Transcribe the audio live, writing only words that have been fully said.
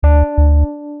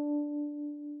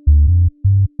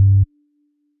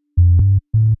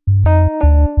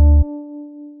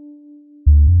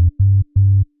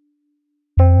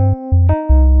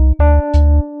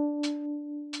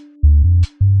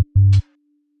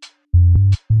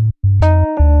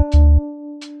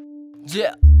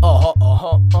Yeah,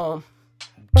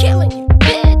 killing you,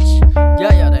 bitch.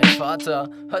 Ja, dein Vater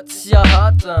hört sich ja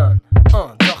hart an.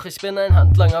 Doch ich bin ein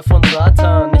Handlanger von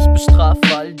Satan. Ich bestrafe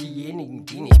all diejenigen,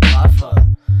 die nicht brav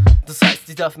waren. Das heißt,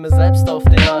 ich darf mir selbst auf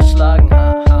den Arsch schlagen.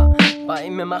 Haha, bei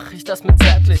mir mache ich das mit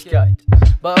Zärtlichkeit.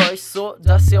 Bei euch so,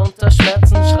 dass ihr unter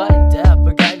Schmerzen schreit.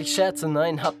 Derbe geil, ich scherze,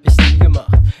 nein, hab ich nie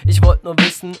gemacht. Ich wollte nur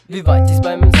wissen, wie weit ich's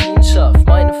beim Ziehen schaff.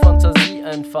 Meine Fantasie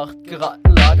entfacht,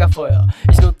 geraten Lagerfeuer.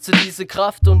 Ich nutze diese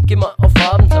Kraft und geh mal auf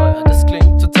Abenteuer. Das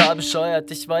klingt total bescheuert,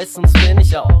 ich weiß, sonst bin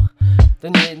ich auch.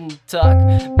 Denn jeden Tag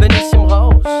bin ich im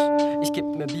Rausch. Ich geb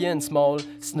mir Bier ins Maul,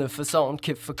 sniffe Sound,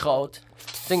 kiffe Kraut.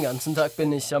 Den ganzen Tag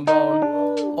bin ich am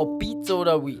Bauen. Ob Beats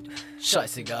oder Weed,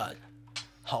 scheißegal.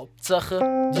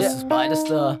 Hauptsache, das ist beides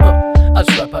da.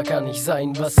 Als Rapper kann ich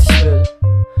sein, was ich will.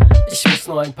 Ich muss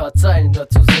nur ein paar Zeilen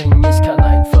dazu singen. Ich kann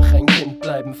einfach ein Kind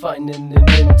bleiben, fein in den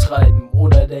Wind treiben.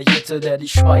 Oder der Hitte, der die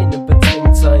Schweine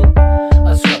bezwingt sein.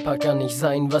 Als Rapper kann ich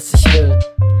sein, was ich will.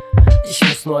 Ich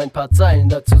muss nur ein paar Zeilen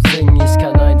dazu singen. Ich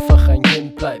kann einfach ein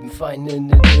Kind bleiben, fein in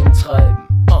den Wind treiben.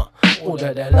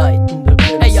 Oder der leitende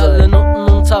Pimp. Ey, alle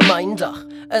Noten unter mein Dach.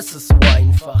 Es ist so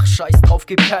einfach, scheiß drauf,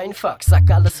 gib kein Fuck.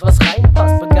 Sag alles, was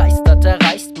reinpasst, begeistert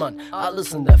erreicht man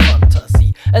alles in der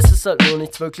Fantasie. Es ist halt nur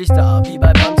nichts wirklich da, wie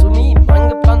bei Pantomim.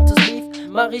 Angebranntes Beef,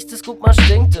 mal riecht es, guck mal,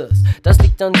 stinkt es. Das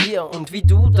liegt an dir und wie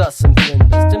du das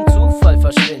empfindest. Im Zufall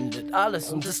verschwindet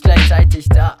alles und ist gleichzeitig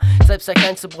da. Selbst der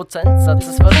kleinste Prozentsatz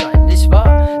ist wahrscheinlich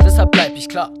wahr. Deshalb bleib ich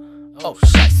klar. Oh,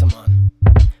 scheiße, Mann.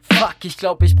 Fuck, ich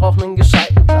glaub, ich brauch nen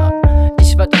gescheiten Plan.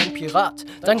 Ich werd ein Pirat,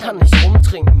 dann kann ich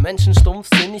rumtrinken, Menschen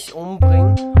stumpfsinnig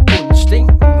umbringen und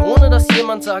stinken, ohne dass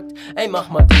jemand sagt, ey, mach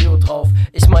mal Deo drauf.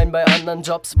 Ich mein, bei anderen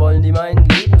Jobs wollen die meinen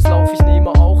Lebenslauf. Ich nehme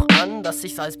auch an, dass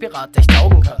ich's als Pirat echt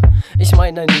taugen kann. Ich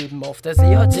mein, ein Leben auf der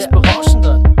See hört sich berauschend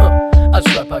an. Als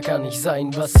Rapper kann ich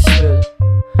sein, was ich will.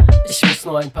 Ich muss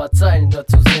nur ein paar Zeilen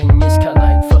dazu singen. Ich kann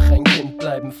einfach ein Kind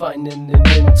bleiben, fein in den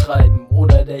Wind treiben.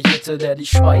 Oder der Hitte, der die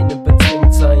Schweine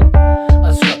bezwingt sein.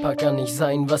 Als Rapper kann ich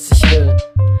sein, was ich will.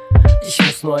 Ich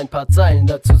muss nur ein paar Zeilen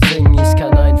dazu singen. Ich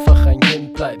kann einfach ein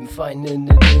Kind bleiben, fein in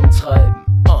den Wind treiben.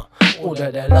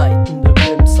 Oder der leitende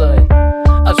Pimp sein.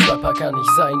 Als Rapper kann ich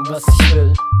sein, was ich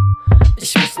will.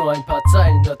 Ich muss nur ein paar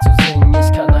Zeilen dazu singen.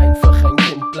 Ich kann einfach ein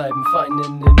Kind bleiben, fein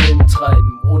in den Wind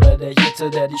treiben. Oder der Hitte,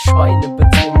 der die Schweine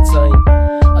bezwingt sein.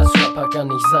 Als Rapper kann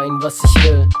ich sein, was ich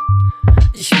will.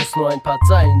 Ich muss nur ein paar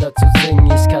Zeilen dazu singen.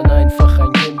 Ich kann einfach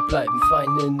ein Kind bleiben,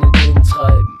 fein in den Wind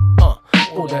treiben.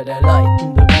 Oder der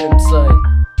leitende Pimp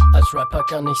sein. Als Rapper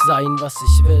kann ich sein, was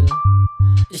ich will.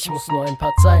 Ich muss nur ein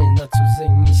paar Zeilen dazu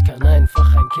singen. Ich kann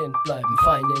einfach ein Kind bleiben,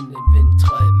 fein in den Wind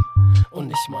treiben. Und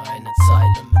nicht mal eine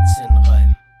Zeile mit Sinn reimen.